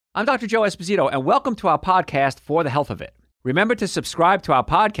I'm Dr. Joe Esposito, and welcome to our podcast, For the Health of It. Remember to subscribe to our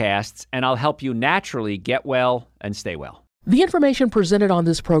podcasts, and I'll help you naturally get well and stay well. The information presented on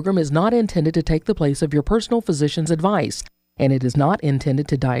this program is not intended to take the place of your personal physician's advice, and it is not intended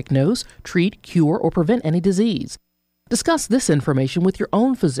to diagnose, treat, cure, or prevent any disease. Discuss this information with your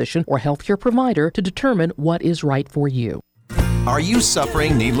own physician or healthcare provider to determine what is right for you. Are you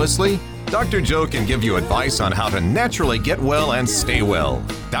suffering needlessly? Dr. Joe can give you advice on how to naturally get well and stay well.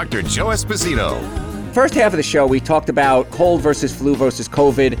 Dr. Joe Esposito. First half of the show, we talked about cold versus flu versus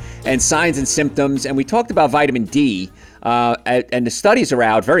COVID and signs and symptoms, and we talked about vitamin D. And the studies are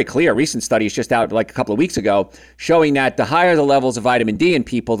out, very clear, recent studies just out like a couple of weeks ago, showing that the higher the levels of vitamin D in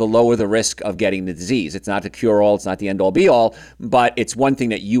people, the lower the risk of getting the disease. It's not the cure-all, it's not the end-all be-all, but it's one thing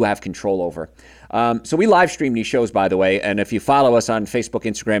that you have control over. So we live stream these shows, by the way, and if you follow us on Facebook,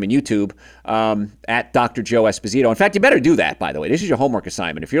 Instagram, and YouTube, at Dr. Joe Esposito. In fact, you better do that, by the way. This is your homework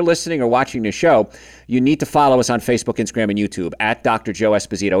assignment. If you're listening or watching this show, you need to follow us on Facebook, Instagram, and YouTube, at Dr. Joe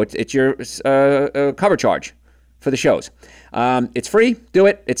Esposito. It's your cover charge for the shows. It's free. Do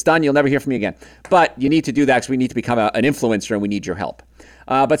it. It's done. You'll never hear from me again. But you need to do that because we need to become an influencer and we need your help.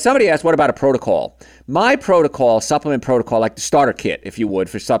 But somebody asked, what about a protocol? My protocol, supplement protocol, like the starter kit, if you would,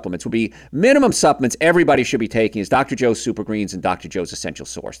 for supplements, would be minimum supplements everybody should be taking is Dr. Joe's Super Greens and Dr. Joe's Essential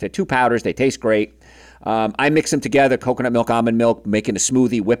Source. They're two powders. They taste great. I mix them together, coconut milk, almond milk, make it a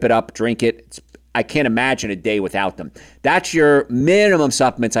smoothie, whip it up, drink it. I can't imagine a day without them. That's your minimum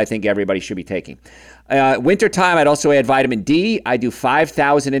supplements I think everybody should be taking. Wintertime, I'd also add vitamin D. I do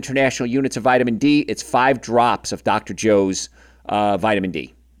 5,000 international units of vitamin D. It's 5 drops of Dr. Joe's vitamin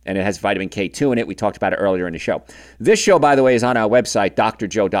D. And it has vitamin K2 in it. We talked about it earlier in the show. This show, by the way, is on our website,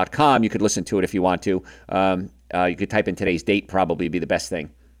 drjoe.com. You could listen to it if you want to. You could type in today's date, probably be the best thing.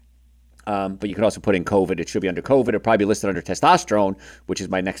 But you could also put in COVID. It should be under COVID. It'll probably be listed under testosterone, which is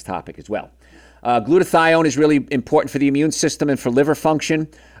my next topic as well. Glutathione is really important for the immune system and for liver function.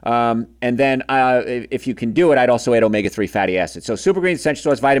 And then if you can do it, I'd also add omega-3 fatty acids. So Super Greens, Essential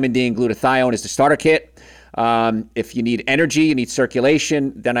Source, vitamin D, and glutathione is the starter kit. If you need energy, you need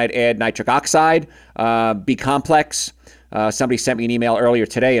circulation, then I'd add nitric oxide, B-complex. Somebody sent me an email earlier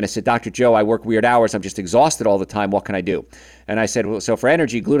today and I said, Dr. Joe, I work weird hours. I'm just exhausted all the time. What can I do? And I said, well, so for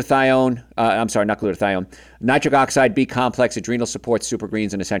energy, nitric oxide, B-complex, adrenal support, Super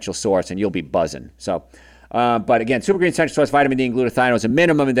Greens, and Essential Source, and you'll be buzzing. So, but again, Super Greens, Essential Source, vitamin D, and glutathione is a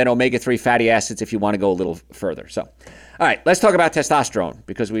minimum, and then omega-3 fatty acids if you want to go a little further. So, all right, let's talk about testosterone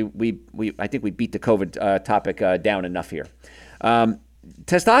because I think we beat the COVID topic down enough here.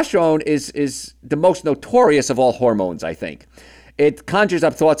 Testosterone is the most notorious of all hormones, I think. It conjures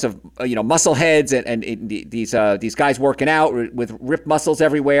up thoughts of muscle heads and these guys working out with ripped muscles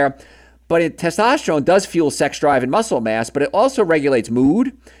everywhere. But testosterone does fuel sex drive and muscle mass, but it also regulates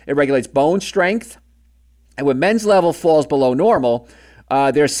mood. It regulates bone strength. And when men's level falls below normal,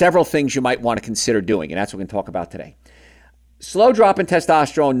 there are several things you might want to consider doing, and that's what we're going to talk about today. Slow drop in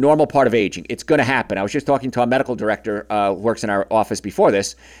testosterone, normal part of aging. It's going to happen. I was just talking to our medical director who works in our office before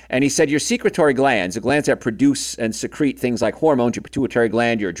this, and he said your secretory glands, the glands that produce and secrete things like hormones, your pituitary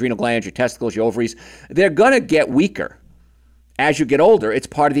gland, your adrenal glands, your testicles, your ovaries, they're going to get weaker as you get older. It's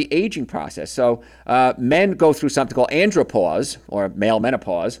part of the aging process. So men go through something called andropause, or male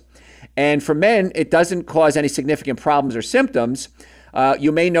menopause, and for men, it doesn't cause any significant problems or symptoms.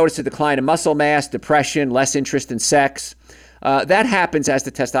 You may notice a decline in muscle mass, depression, less interest in sex. That happens as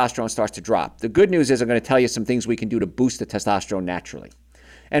the testosterone starts to drop. The good news is I'm going to tell you some things we can do to boost the testosterone naturally.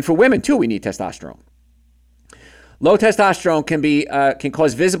 And for women, too, we need testosterone. Low testosterone can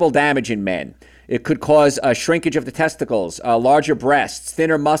cause visible damage in men. It could cause shrinkage of the testicles, larger breasts,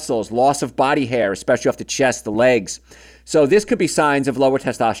 thinner muscles, loss of body hair, especially off the chest, the legs. So this could be signs of lower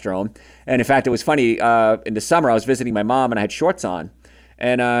testosterone. And in fact, it was funny, in the summer, I was visiting my mom and I had shorts on.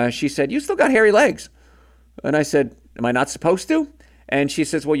 And she said, "You still got hairy legs." And I said, "Am I not supposed to?" And she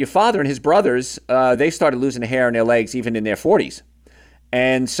says, "Well, your father and his brothers, they started losing the hair on their legs even in their 40s.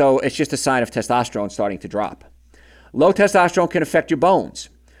 And so it's just a sign of testosterone starting to drop. Low testosterone can affect your bones.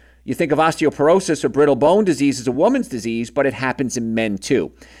 You think of osteoporosis or brittle bone disease as a woman's disease, but it happens in men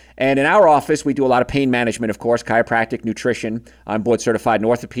too. And in our office, we do a lot of pain management, of course, chiropractic, nutrition. I'm board certified in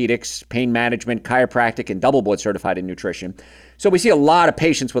orthopedics, pain management, chiropractic, and double board certified in nutrition. So we see a lot of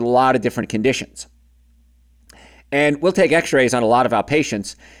patients with a lot of different conditions. And we'll take x-rays on a lot of our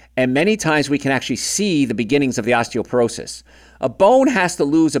patients, and many times we can actually see the beginnings of the osteoporosis. A bone has to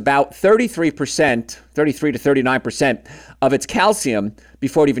lose about 33 to 39% of its calcium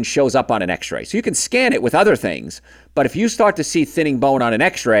before it even shows up on an x-ray. So you can scan it with other things, but if you start to see thinning bone on an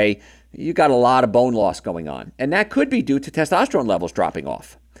x-ray, you got a lot of bone loss going on. And that could be due to testosterone levels dropping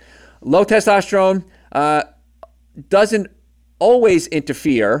off. Low testosterone doesn't always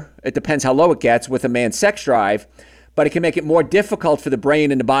interfere. It depends how low it gets with a man's sex drive, but it can make it more difficult for the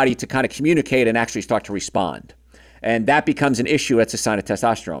brain and the body to kind of communicate and actually start to respond. And that becomes an issue. That's a sign of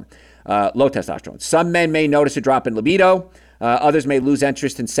testosterone, low testosterone. Some men may notice a drop in libido. Others may lose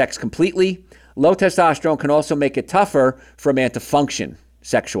interest in sex completely. Low testosterone can also make it tougher for a man to function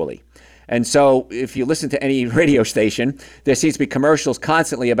sexually. And so if you listen to any radio station, there seems to be commercials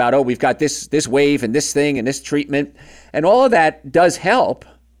constantly about, oh, we've got this wave and this thing and this treatment. And all of that does help.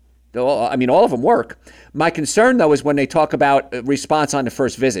 I mean, all of them work. My concern, though, is when they talk about response on the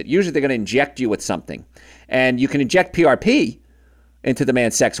first visit. Usually they're going to inject you with something. And you can inject PRP into the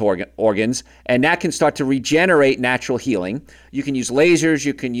man's sex organs, and that can start to regenerate natural healing. You can use lasers,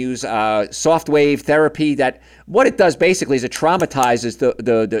 you can use soft wave therapy. That what it does basically is it traumatizes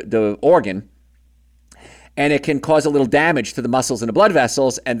the organ, and it can cause a little damage to the muscles and the blood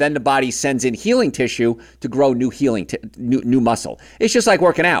vessels, and then the body sends in healing tissue to grow new new muscle. It's just like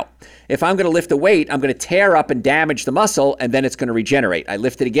working out. If I'm going to lift a weight, I'm going to tear up and damage the muscle, and then it's going to regenerate. I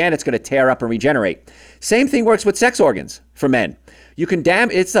lift it again, it's going to tear up and regenerate. Same thing works with sex organs for men. You can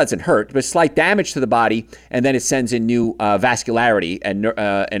it doesn't hurt, but slight damage to the body, and then it sends in new vascularity and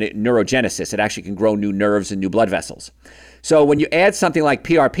neurogenesis. It actually can grow new nerves and new blood vessels. So when you add something like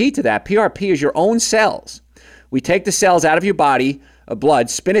PRP to that, PRP is your own cells. We take the cells out of your body, blood,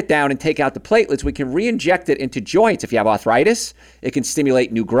 spin it down and take out the platelets. We can re-inject it into joints. If you have arthritis, it can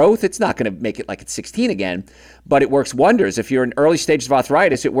stimulate new growth. It's not going to make it like it's 16 again, but it works wonders. If you're in early stages of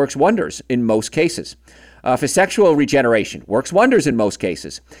arthritis, it works wonders in most cases. For sexual regeneration, works wonders in most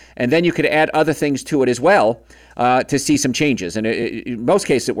cases. And then you could add other things to it as well to see some changes. And in most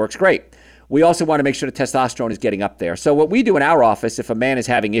cases, it works great. We also want to make sure the testosterone is getting up there. So what we do in our office, if a man is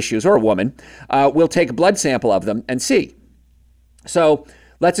having issues or a woman, we'll take a blood sample of them and see. So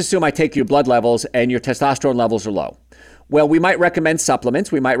let's assume I take your blood levels and your testosterone levels are low. Well, we might recommend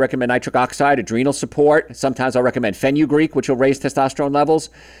supplements. We might recommend nitric oxide, adrenal support. Sometimes I'll recommend fenugreek, which will raise testosterone levels.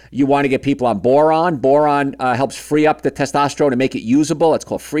 You want to get people on boron. Boron helps free up the testosterone and make it usable. It's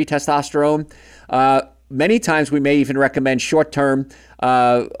called free testosterone. Many times we may even recommend short-term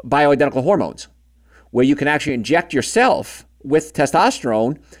bioidentical hormones, where you can actually inject yourself with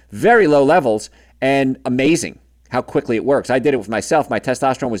testosterone, very low levels, and amazing how quickly it works. I did it with myself. My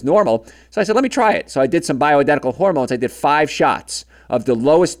testosterone was normal. So I said, let me try it. So I did some bioidentical hormones. I did 5 shots of the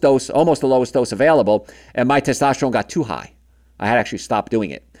lowest dose, almost the lowest dose available, and my testosterone got too high. I had to actually stop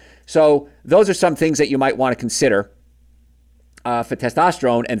doing it. So those are some things that you might want to consider for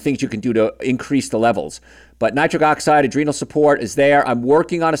testosterone and things you can do to increase the levels. But nitric oxide, adrenal support is there. I'm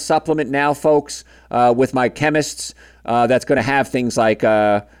working on a supplement now, folks, with my chemists that's going to have things like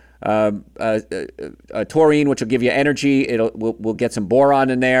taurine, which will give you energy. We'll get some boron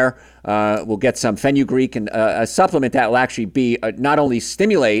in there. We'll get some fenugreek and a supplement that will actually be not only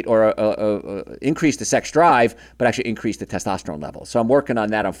stimulate or increase the sex drive, but actually increase the testosterone level. So I'm working on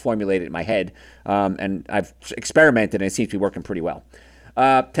that. I'm formulating it in my head, and I've experimented, and it seems to be working pretty well.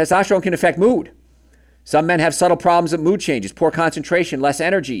 Testosterone can affect mood. Some men have subtle problems with mood changes, poor concentration, less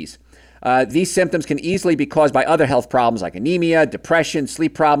energies. These symptoms can easily be caused by other health problems like anemia, depression,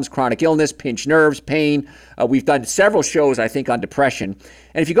 sleep problems, chronic illness, pinched nerves, pain. We've done several shows, I think, on depression.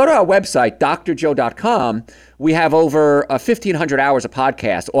 And if you go to our website, drjoe.com, we have over 1,500 hours of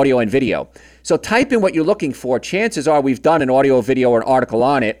podcasts, audio and video. So type in what you're looking for. Chances are we've done an audio, video, or an article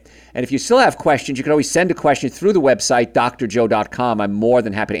on it. And if you still have questions, you can always send a question through the website, drjoe.com. I'm more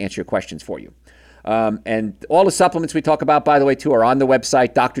than happy to answer your questions for you. And all the supplements we talk about, by the way, too, are on the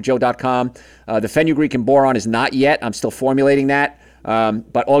website, drjoe.com. The fenugreek and boron is not yet. I'm still formulating that.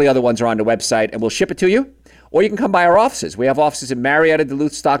 But all the other ones are on the website, and we'll ship it to you. Or you can come by our offices. We have offices in Marietta,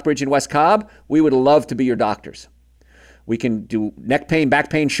 Duluth, Stockbridge, and West Cobb. We would love to be your doctors. We can do neck pain,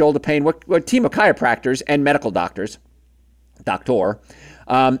 back pain, shoulder pain. We're a team of chiropractors and medical doctors,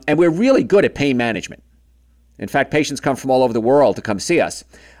 and we're really good at pain management. In fact, patients come from all over the world to come see us.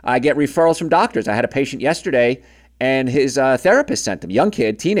 I get referrals from doctors. I had a patient yesterday, and his therapist sent him, young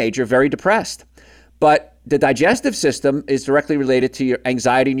kid, teenager, very depressed. But the digestive system is directly related to your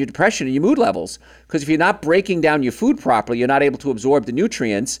anxiety and your depression and your mood levels. Because if you're not breaking down your food properly, you're not able to absorb the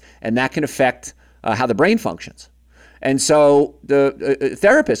nutrients, and that can affect how the brain functions. And so the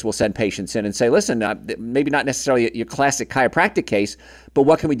therapist will send patients in and say, listen, maybe not necessarily your classic chiropractic case, but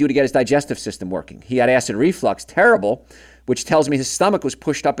what can we do to get his digestive system working? He had acid reflux, terrible, which tells me his stomach was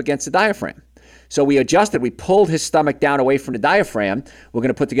pushed up against the diaphragm. So we adjusted, we pulled his stomach down away from the diaphragm. We're going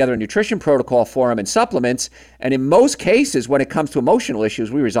to put together a nutrition protocol for him and supplements. And in most cases, when it comes to emotional issues,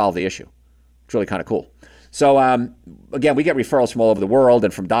 we resolve the issue. It's really kind of cool. So again, we get referrals from all over the world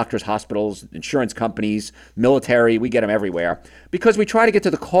and from doctors, hospitals, insurance companies, military. We get them everywhere because we try to get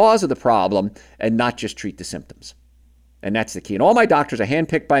to the cause of the problem and not just treat the symptoms. And that's the key. And all my doctors are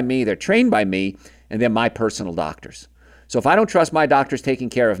handpicked by me. They're trained by me, and they're my personal doctors. So if I don't trust my doctors taking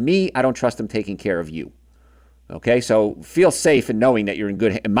care of me, I don't trust them taking care of you. Okay, so feel safe in knowing that you're in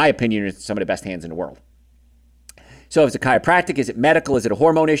good, in my opinion, you're in some of the best hands in the world. So is it chiropractic? Is it medical? Is it a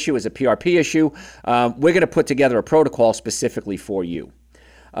hormone issue? Is it a PRP issue? We're going to put together a protocol specifically for you.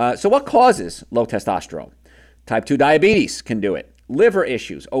 So what causes low testosterone? Type 2 diabetes can do it. Liver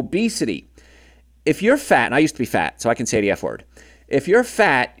issues, obesity. If you're fat, and I used to be fat, so I can say the F word. If you're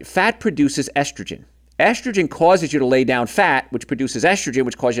fat, fat produces estrogen. Estrogen causes you to lay down fat, which produces estrogen,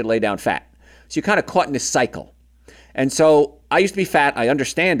 which causes you to lay down fat. So you're kind of caught in this cycle. And so I used to be fat, I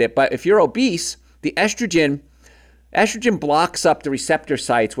understand it, but if you're obese, the estrogen blocks up the receptor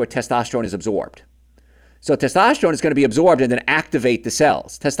sites where testosterone is absorbed. So testosterone is going to be absorbed and then activate the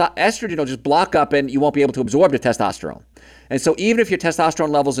cells. Estrogen will just block up and you won't be able to absorb the testosterone. And so even if your testosterone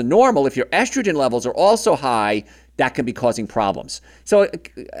levels are normal, if your estrogen levels are also high, that can be causing problems. So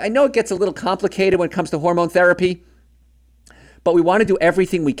I know it gets a little complicated when it comes to hormone therapy, but we want to do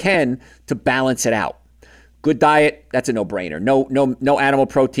everything we can to balance it out. Good diet, that's a no-brainer. No animal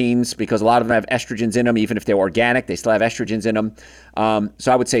proteins because a lot of them have estrogens in them. Even if they're organic, they still have estrogens in them.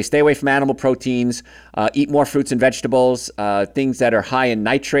 So I would say stay away from animal proteins. Eat more fruits and vegetables. Things that are high in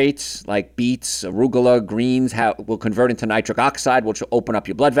nitrates like beets, arugula, greens will convert into nitric oxide, which will open up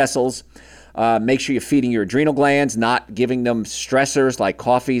your blood vessels. Make sure you're feeding your adrenal glands, not giving them stressors like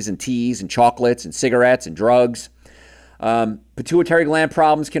coffees and teas and chocolates and cigarettes and drugs. Pituitary gland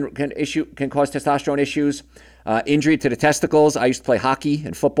problems can cause testosterone issues. Injury to the testicles. I used to play hockey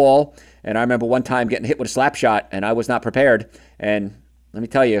and football, and I remember one time getting hit with a slap shot, and I was not prepared. And let me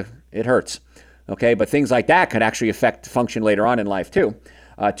tell you, it hurts. Okay, but things like that could actually affect function later on in life too.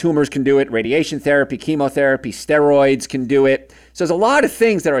 Tumors can do it. Radiation therapy, chemotherapy, steroids can do it. So there's a lot of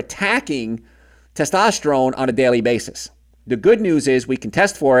things that are attacking testosterone on a daily basis. The good news is we can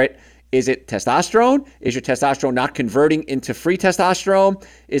test for it. Is it testosterone? Is your testosterone not converting into free testosterone?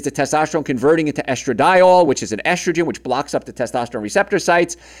 Is the testosterone converting into estradiol, which is an estrogen, which blocks up the testosterone receptor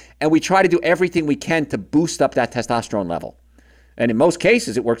sites? And we try to do everything we can to boost up that testosterone level. And in most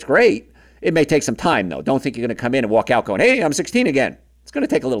cases, it works great. It may take some time, though. Don't think you're going to come in and walk out going, hey, I'm 16 again. It's going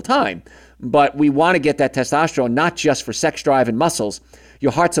to take a little time. But we want to get that testosterone not just for sex drive and muscles.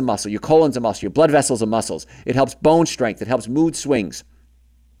 Your heart's a muscle. Your colon's a muscle. Your blood vessels are muscles. It helps bone strength. It helps mood swings.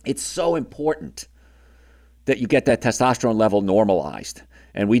 It's so important that you get that testosterone level normalized,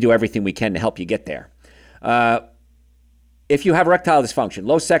 and we do everything we can to help you get there. If you have erectile dysfunction,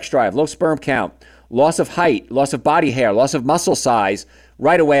 low sex drive, low sperm count, loss of height, loss of body hair, loss of muscle size,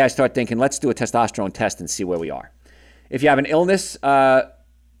 right away I start thinking, let's do a testosterone test and see where we are. If you have an illness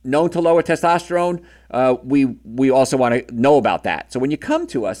known to lower testosterone, we also want to know about that. So when you come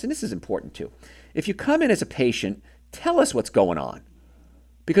to us, and this is important too, if you come in as a patient, tell us what's going on.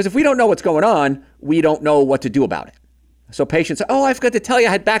 Because if we don't know what's going on, we don't know what to do about it. So patients say, oh, I forgot to tell you I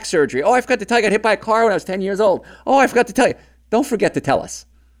had back surgery. Oh, I forgot to tell you I got hit by a car when I was 10 years old. Oh, I forgot to tell you. Don't forget to tell us.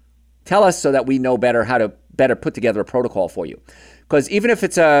 Tell us so that we know better how to better put together a protocol for you. Because even if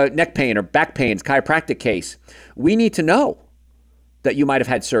it's a neck pain or back pain, it's a chiropractic case, we need to know that you might have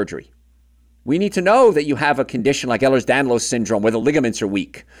had surgery. We need to know that you have a condition like Ehlers-Danlos syndrome where the ligaments are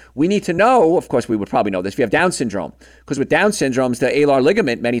weak. We need to know, of course, we would probably know this if you have Down syndrome, because with Down syndromes, the alar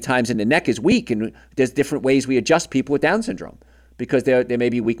ligament many times in the neck is weak, and there's different ways we adjust people with Down syndrome because there may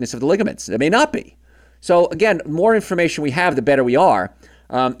be weakness of the ligaments. There may not be. So again, more information we have, the better we are.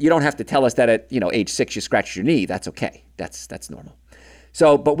 You don't have to tell us that at age 6 you scratched your knee. That's okay. That's normal.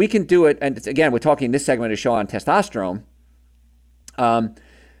 So, but we can do it. And again, we're talking in this segment of the show on testosterone.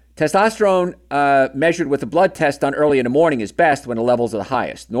 Testosterone measured with a blood test done early in the morning is best when the levels are the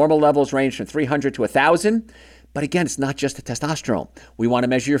highest. Normal levels range from 300 to 1,000. But again, it's not just the testosterone. We want to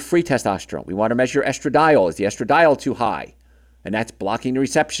measure your free testosterone. We want to measure your estradiol. Is the estradiol too high? And that's blocking the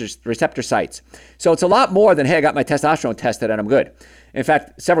receptor sites. So it's a lot more than, hey, I got my testosterone tested and I'm good. In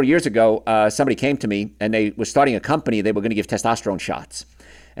fact, several years ago, somebody came to me and they were starting a company. They were going to give testosterone shots.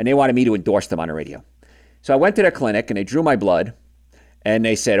 And they wanted me to endorse them on the radio. So I went to their clinic and they drew my blood. And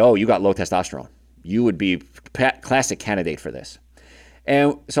they said, oh, you got low testosterone. You would be a classic candidate for this.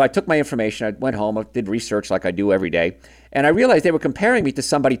 And so I took my information. I went home. I did research like I do every day. And I realized they were comparing me to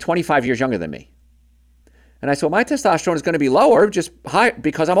somebody 25 years younger than me. And I said, well, my testosterone is going to be lower just high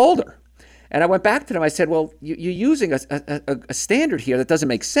because I'm older. And I went back to them. I said, well, you're using a standard here that doesn't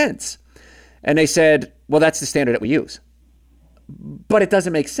make sense. And they said, well, that's the standard that we use. But it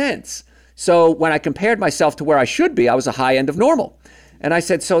doesn't make sense. So when I compared myself to where I should be, I was a high end of normal. And I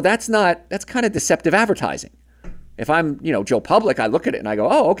said, so that's kind of deceptive advertising. If I'm, Joe Public, I look at it and I go,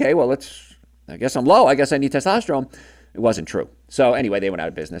 oh, okay, well, I guess I'm low. I guess I need testosterone. It wasn't true. So anyway, they went out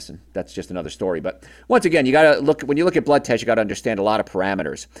of business, and that's just another story. But once again, when you look at blood tests, you got to understand a lot of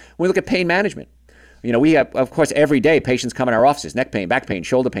parameters. When we look at pain management, we have, of course, every day patients come in our offices, neck pain, back pain,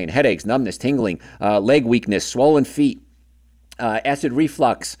 shoulder pain, headaches, numbness, tingling, leg weakness, swollen feet, acid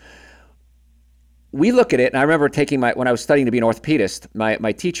reflux. We look at it, and I remember when I was studying to be an orthopedist,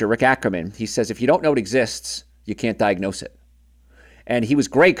 my teacher, Rick Ackerman, he says, if you don't know it exists, you can't diagnose it. And he was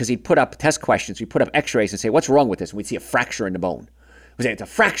great because he'd put up test questions. We'd put up x-rays and say, what's wrong with this? And we'd see a fracture in the bone. We'd say, it's a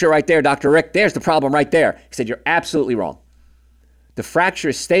fracture right there, Dr. Rick. There's the problem right there. He said, you're absolutely wrong. The fracture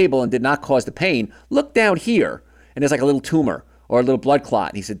is stable and did not cause the pain. Look down here, and there's like a little tumor or a little blood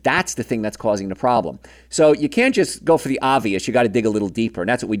clot. And he said, that's the thing that's causing the problem. So you can't just go for the obvious. You got to dig a little deeper, and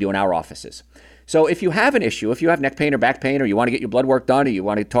that's what we do in our offices. So if you have an issue, if you have neck pain or back pain, or you want to get your blood work done, or you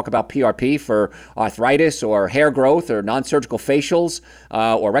want to talk about PRP for arthritis or hair growth or non-surgical facials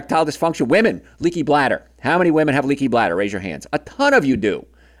or erectile dysfunction, women, leaky bladder. How many women have leaky bladder? Raise your hands. A ton of you do.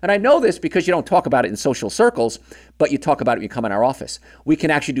 And I know this because you don't talk about it in social circles, but you talk about it when you come in our office. We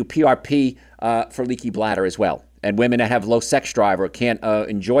can actually do PRP for leaky bladder as well. And women that have low sex drive or can't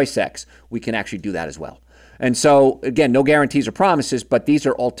enjoy sex, we can actually do that as well. And so, again, no guarantees or promises, but these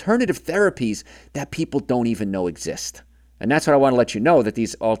are alternative therapies that people don't even know exist. And that's what I want to let you know, that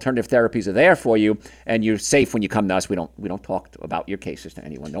these alternative therapies are there for you, and you're safe when you come to us. We don't talk about your cases to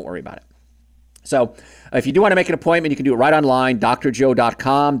anyone. Don't worry about it. So if you do want to make an appointment, you can do it right online,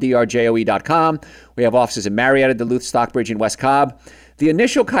 drjoe.com, drjoe.com. We have offices in Marietta, Duluth, Stockbridge, and West Cobb. The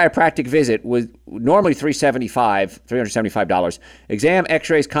initial chiropractic visit was normally $375. Exam,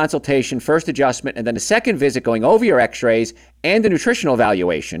 x-rays, consultation, first adjustment, and then the second visit going over your x-rays and the nutritional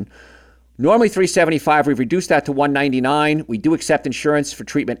evaluation. Normally $375. We've reduced that to $199. We do accept insurance for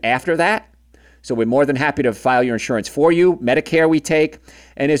treatment after that. So we're more than happy to file your insurance for you. Medicare we take.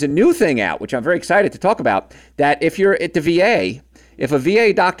 And there's a new thing out, which I'm very excited to talk about, that if you're at the VA, if a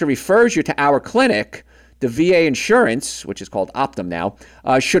VA doctor refers you to our clinic, the VA insurance, which is called Optum now,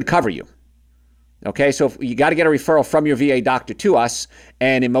 should cover you. Okay, so you got to get a referral from your VA doctor to us,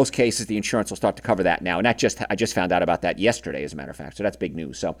 and in most cases, the insurance will start to cover that now. And I just found out about that yesterday, as a matter of fact. So that's big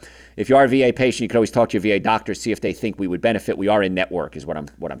news. So if you are a VA patient, you can always talk to your VA doctor, see if they think we would benefit. We are in network, is what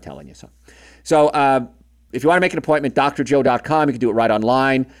I'm telling you. So if you want to make an appointment, drjoe.com. You can do it right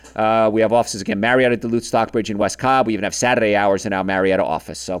online. We have offices again, Marietta, Duluth, Stockbridge, and West Cobb. We even have Saturday hours in our Marietta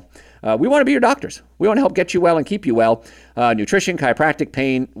office. So we want to be your doctors. We want to help get you well and keep you well. Nutrition, chiropractic,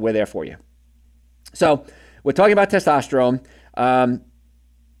 pain, we're there for you. So we're talking about testosterone.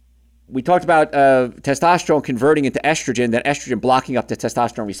 We talked about testosterone converting into estrogen, then estrogen blocking up the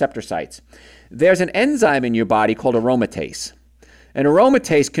testosterone receptor sites. There's an enzyme in your body called aromatase. And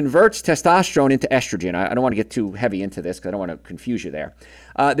aromatase converts testosterone into estrogen. I don't want to get too heavy into this because I don't want to confuse you there.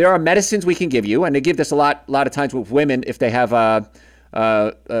 There are medicines we can give you, and they give this a lot of times with women if they have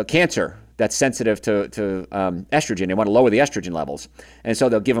cancer that's sensitive to estrogen. They want to lower the estrogen levels. And so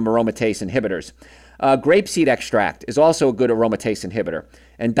they'll give them aromatase inhibitors. Grapeseed extract is also a good aromatase inhibitor.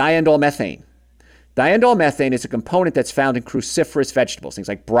 And diindole methane. Diindole methane is a component that's found in cruciferous vegetables, things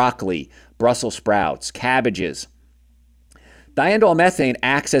like broccoli, Brussels sprouts, cabbages. Diindole methane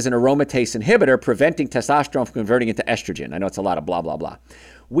acts as an aromatase inhibitor, preventing testosterone from converting into estrogen. I know it's a lot of blah, blah, blah.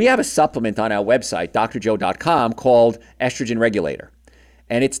 We have a supplement on our website, drjoe.com, called Estrogen Regulator,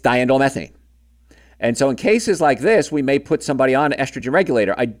 and it's diindole methane. And so in cases like this, we may put somebody on an estrogen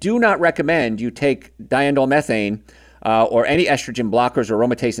regulator. I do not recommend you take diindole methane or any estrogen blockers or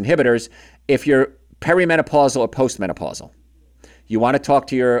aromatase inhibitors if you're perimenopausal or postmenopausal. You want to talk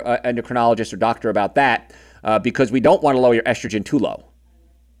to your endocrinologist or doctor about that because we don't want to lower your estrogen too low.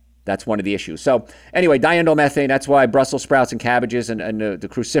 That's one of the issues. So anyway, diindole methane, that's why Brussels sprouts and cabbages and the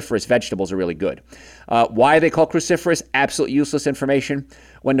cruciferous vegetables are really good. Why are they called cruciferous? Absolutely useless information.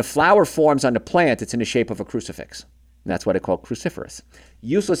 When the flower forms on the plant, it's in the shape of a crucifix. And that's why they're called cruciferous.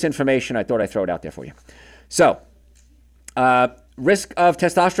 Useless information. I thought I'd throw it out there for you. So, risk of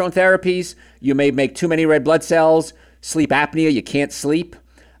testosterone therapies. You may make too many red blood cells. Sleep apnea, you can't sleep.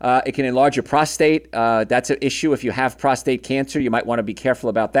 It can enlarge your prostate. That's an issue. If you have prostate cancer, you might want to be careful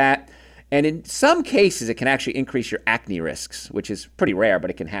about that. And in some cases, it can actually increase your acne risks, which is pretty rare, but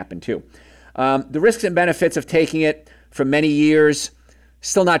it can happen too. The risks and benefits of taking it for many years,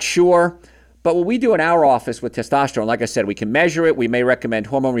 still not sure. But what we do in our office with testosterone, like I said, we can measure it. We may recommend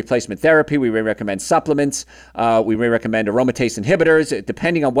hormone replacement therapy. We may recommend supplements. We may recommend aromatase inhibitors,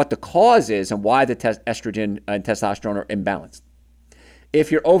 depending on what the cause is and why the estrogen and testosterone are imbalanced.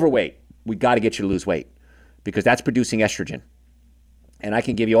 If you're overweight, we got to get you to lose weight because that's producing estrogen. And I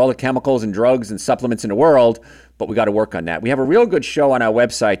can give you all the chemicals and drugs and supplements in the world, but we got to work on that. We have a real good show on our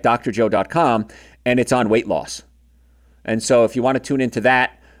website, drjoe.com, and it's on weight loss. And so if you want to tune into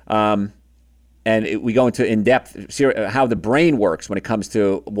that, we go into in-depth how the brain works when it comes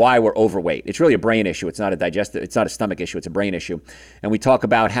to why we're overweight. It's really a brain issue. It's not a stomach issue. It's a brain issue. And we talk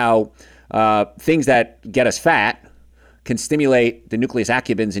about how things that get us fat can stimulate the nucleus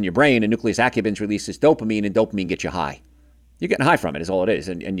accumbens in your brain, and nucleus accumbens releases dopamine, and dopamine gets you high. You're getting high from it is all it is,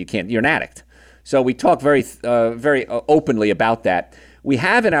 and you're an addict. So we talk very openly about that. We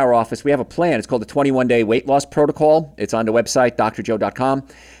have in our office, we have a plan. It's called the 21-Day Weight Loss Protocol. It's on the website, drjoe.com.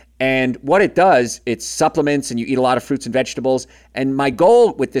 And what it does, it's supplements, and you eat a lot of fruits and vegetables. And my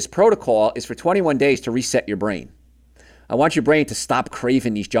goal with this protocol is for 21 days to reset your brain. I want your brain to stop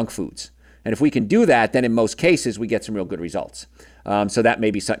craving these junk foods. And if we can do that, then in most cases, we get some real good results. So that may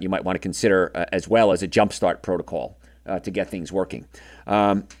be something you might want to consider as well as a jumpstart protocol to get things working.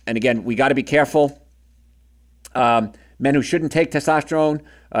 And again, we got to be careful. Men who shouldn't take testosterone,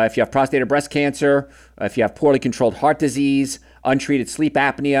 if you have prostate or breast cancer, if you have poorly controlled heart disease, untreated sleep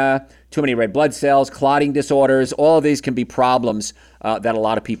apnea, too many red blood cells, clotting disorders, all of these can be problems that a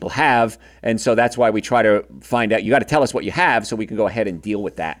lot of people have. And so that's why we try to find out. You got to tell us what you have so we can go ahead and deal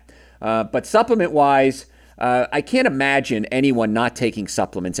with that. But supplement-wise, I can't imagine anyone not taking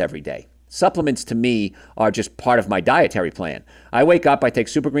supplements every day. Supplements to me are just part of my dietary plan. I wake up, I take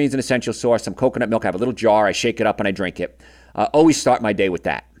Super Greens and Essential Source, some coconut milk, I have a little jar, I shake it up and I drink it. Always start my day with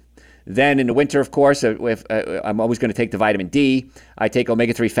that. Then in the winter, of course, I'm always going to take the vitamin D. I take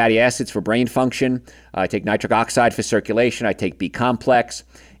omega-3 fatty acids for brain function. I take nitric oxide for circulation. I take B-complex.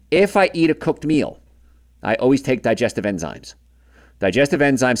 If I eat a cooked meal, I always take digestive enzymes. Digestive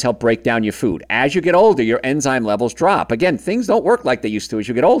enzymes help break down your food. As you get older, your enzyme levels drop. Again, things don't work like they used to as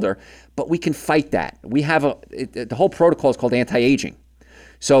you get older, but we can fight that. We have the whole protocol is called anti-aging.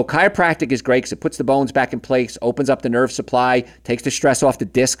 So chiropractic is great because it puts the bones back in place, opens up the nerve supply, takes the stress off the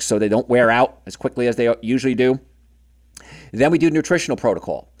discs so they don't wear out as quickly as they usually do. Then we do nutritional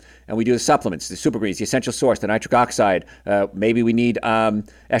protocol. And we do the supplements, the Super Greens, the Essential Source, the nitric oxide. Maybe we need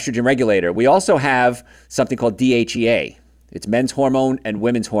estrogen regulator. We also have something called DHEA. It's men's hormone and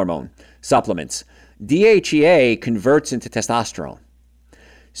women's hormone supplements. DHEA converts into testosterone.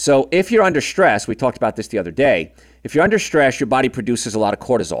 So if you're under stress, we talked about this the other day, if you're under stress, your body produces a lot of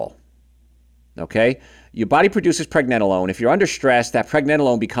cortisol. Okay? Your body produces pregnenolone. If you're under stress, that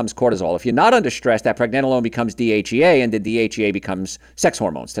pregnenolone becomes cortisol. If you're not under stress, that pregnenolone becomes DHEA, and the DHEA becomes sex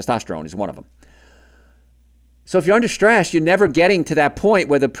hormones. Testosterone is one of them. So if you're under stress, you're never getting to that point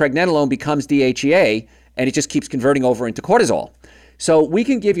where the pregnenolone becomes DHEA, and it just keeps converting over into cortisol. So we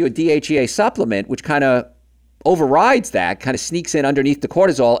can give you a DHEA supplement, which kind of overrides that, kind of sneaks in underneath the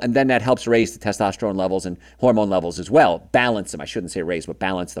cortisol, and then that helps raise the testosterone levels and hormone levels as well. Balance them. I shouldn't say raise, but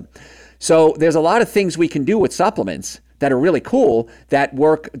balance them. So there's a lot of things we can do with supplements that are really cool that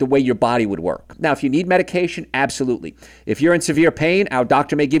work the way your body would work. Now, if you need medication, absolutely. If you're in severe pain, our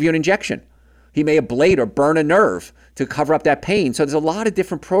doctor may give you an injection. He may ablate or burn a nerve to cover up that pain. So there's a lot of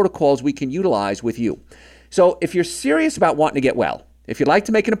different protocols we can utilize with you. So if you're serious about wanting to get well, if you'd like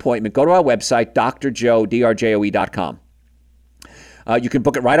to make an appointment, go to our website, drjoe.com. You can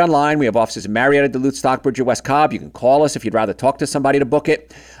book it right online. We have offices in Marietta, Duluth, Stockbridge, or West Cobb. You can call us if you'd rather talk to somebody to book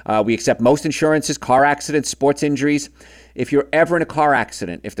it. We accept most insurances, car accidents, sports injuries. If you're ever in a car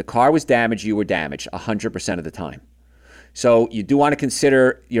accident, if the car was damaged, you were damaged 100% of the time. So you do want to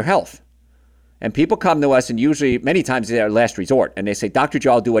consider your health. And people come to us, and usually, many times, they're our last resort, and they say, Dr.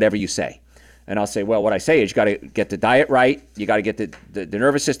 Joe, I'll do whatever you say. And I'll say, well, what I say is you got to get the diet right, you got to get the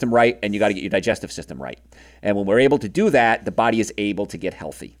nervous system right, and you got to get your digestive system right. And when we're able to do that, the body is able to get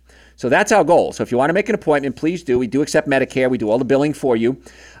healthy. So that's our goal. So if you want to make an appointment, please do. We do accept Medicare. We do all the billing for you.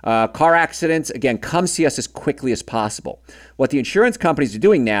 Car accidents, again, come see us as quickly as possible. What the insurance companies are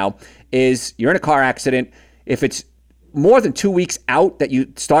doing now is you're in a car accident. If it's more than 2 weeks out that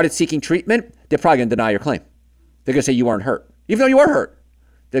you started seeking treatment, they're probably going to deny your claim. They're going to say you weren't hurt, even though you were hurt.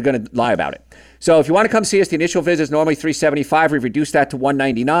 They're going to lie about it. So if you want to come see us, the initial visit is normally $375. We've reduced that to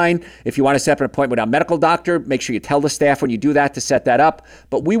 $199. If you want to set up an appointment with our medical doctor, make sure you tell the staff when you do that to set that up.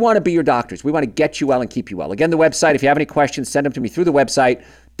 But we want to be your doctors. We want to get you well and keep you well. Again, the website, if you have any questions, send them to me through the website,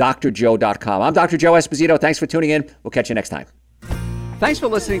 drjoe.com. I'm Dr. Joe Esposito. Thanks for tuning in. We'll catch you next time. Thanks for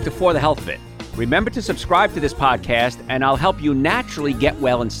listening to For the Health of It. Remember to subscribe to this podcast, and I'll help you naturally get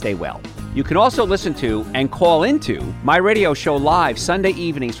well and stay well. You can also listen to and call into my radio show live Sunday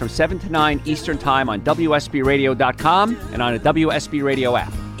evenings from 7 to 9 Eastern Time on WSBRadio.com and on a WSB Radio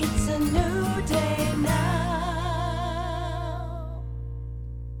app.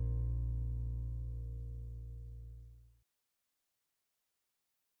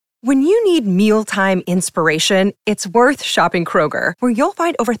 When you need mealtime inspiration, it's worth shopping Kroger, where you'll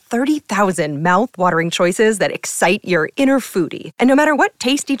find over 30,000 mouth-watering choices that excite your inner foodie. And no matter what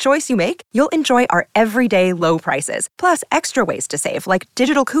tasty choice you make, you'll enjoy our everyday low prices, plus extra ways to save, like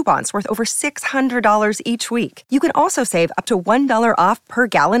digital coupons worth over $600 each week. You can also save up to $1 off per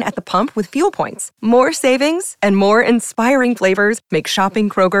gallon at the pump with fuel points. More savings and more inspiring flavors make shopping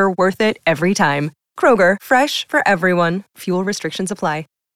Kroger worth it every time. Kroger, fresh for everyone. Fuel restrictions apply.